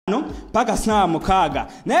paka saa mukaaga.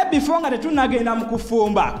 Naye before nga tetunagenda mu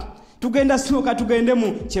kufumba tugenda sooka tugende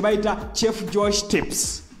mu kye bayita Cheff Josh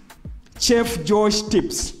tips. Cheff Josh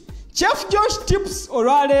tips. Cheff Josh tips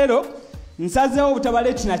olwaleero nsazeewo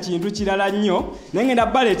butabaleetina kintu kirala nnyo naye ngenda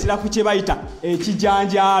baleetera ku kye bayita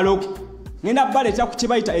ekijanjaalo. Ngenda baleetera ku kye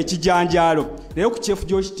bayita ekijanjaalo. Leero ku Cheff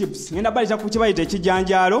Josh tips ngenda baleetera ku kye bayita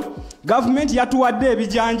ekijanjaalo. Gavumenti yatuwadde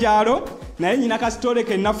ebijanjaalo naye nyina kasitole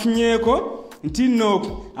ke nafunyeeko nti nno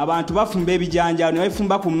abantu bafumba ebijanjaalo, ne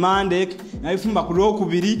bifumba ku Monday, ne bifumba ku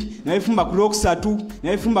Lwokubiri, ne bifumba ku Lwokusatu,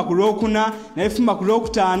 ne bifumba ku Lwokuna, ne bifumba ku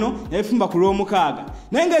Lwokutaano, ne bifumba ku Lwomukaaga.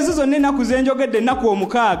 Naye ng'ezo zonna ennaku ze njogedde ennaku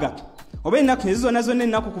omukaaga oba ennaku ezo zonna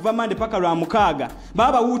ennaku kuva Monday paka Lwamukaaga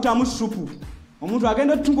baba bawuutamu supu. Omuntu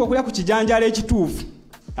agenda otutuuka okulya ku kijanjaalo ekituufu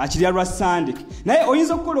akirya lwa Sunday. Naye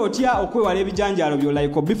oyinza okukola otya okwewala ebijanjaalo byo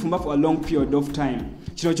like obifumba for a long period of time.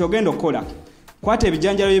 Kino kyogenda okukola. Kwata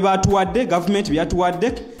ebijanjaalo bye batuwadde, government bye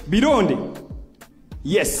yatuwadde, bironde.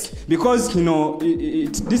 Yes, because you know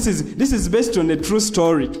this is based on a true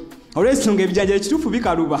story. Olw'ensonga ebijanjaalo ekituufu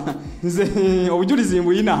bikaluba. Nze obujulizi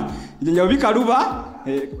mbuyina. Ebijanjaalo bikaluba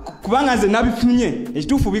kubanga nze nabifunye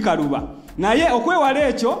ekituufu bikaluba. Naye okwewala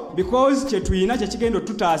ekyo because kye tuyina kye kigenda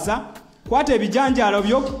otutaasa, kwata ebijanjaalo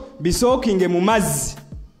byo bisookinge mu mazzi.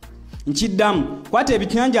 Nkiddamu, kwata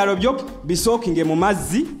ebijanjaalo byo bisookinge mu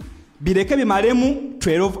mazzi. Bireke bimalemu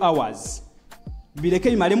 12 hours. Bireke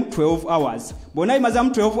bimalemu 12 hours. Bonna bimazamu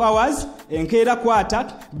 12 hours, enkeera kwata,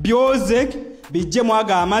 byoze, bijje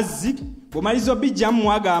mwaga amazzi. Bw'omaliza bijjamu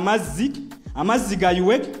mwaga amazzi, amazzi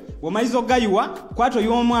gayiwe. Bw'omaliza ogayiwa, kwata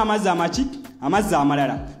oyiwamu amazzi amaki, amazzi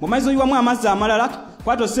amalala. Bw'omaliza oyiwamu amazzi amalala,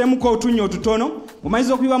 kwata oseemuko otunnyo otutono.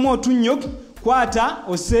 Bw'omaliza okuyiwamu otunnyo, kwata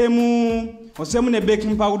oseemu ne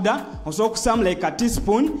baking powder, osobola okusaamu like a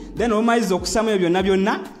teaspoon, then omaliza okusaamu ebyo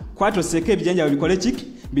byonna kwata oseeke ebijanjaalo bikole kiki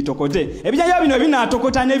bitokote. Ebijanjaalo bino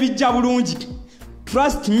binaatokota ne bijja bulungi.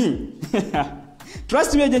 Trust me.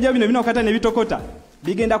 Trust me, ebijanjaalo bino binaakata ne bitokota.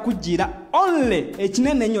 Bigenda kujjira only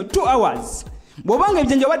ekinene nnyo 2 hours. Bw'obanga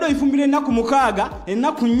ebijanjaalo badde obifumbira ennaku mukaaga,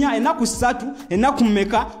 ennaku nnya, ennaku ssatu, ennaku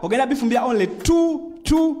mmeka, ogenda bifumbira only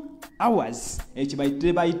 2 hours.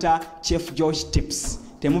 Ekyo bayita Cheff Josh tips.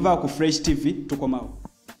 Temuva ku Fresh TV tukomawo.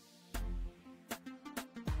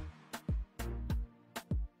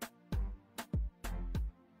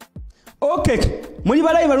 Okay, muli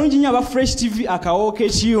balayi balungi nnyo aba Fresh TV akawo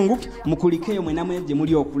k'ekiyungu mukulikeyo mwena mweje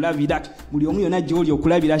muli okulabira buli omu yonna gy'oli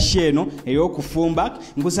okulabira sheno ey'okufumba.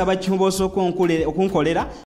 Nkusaba kimuba osooka okunkolera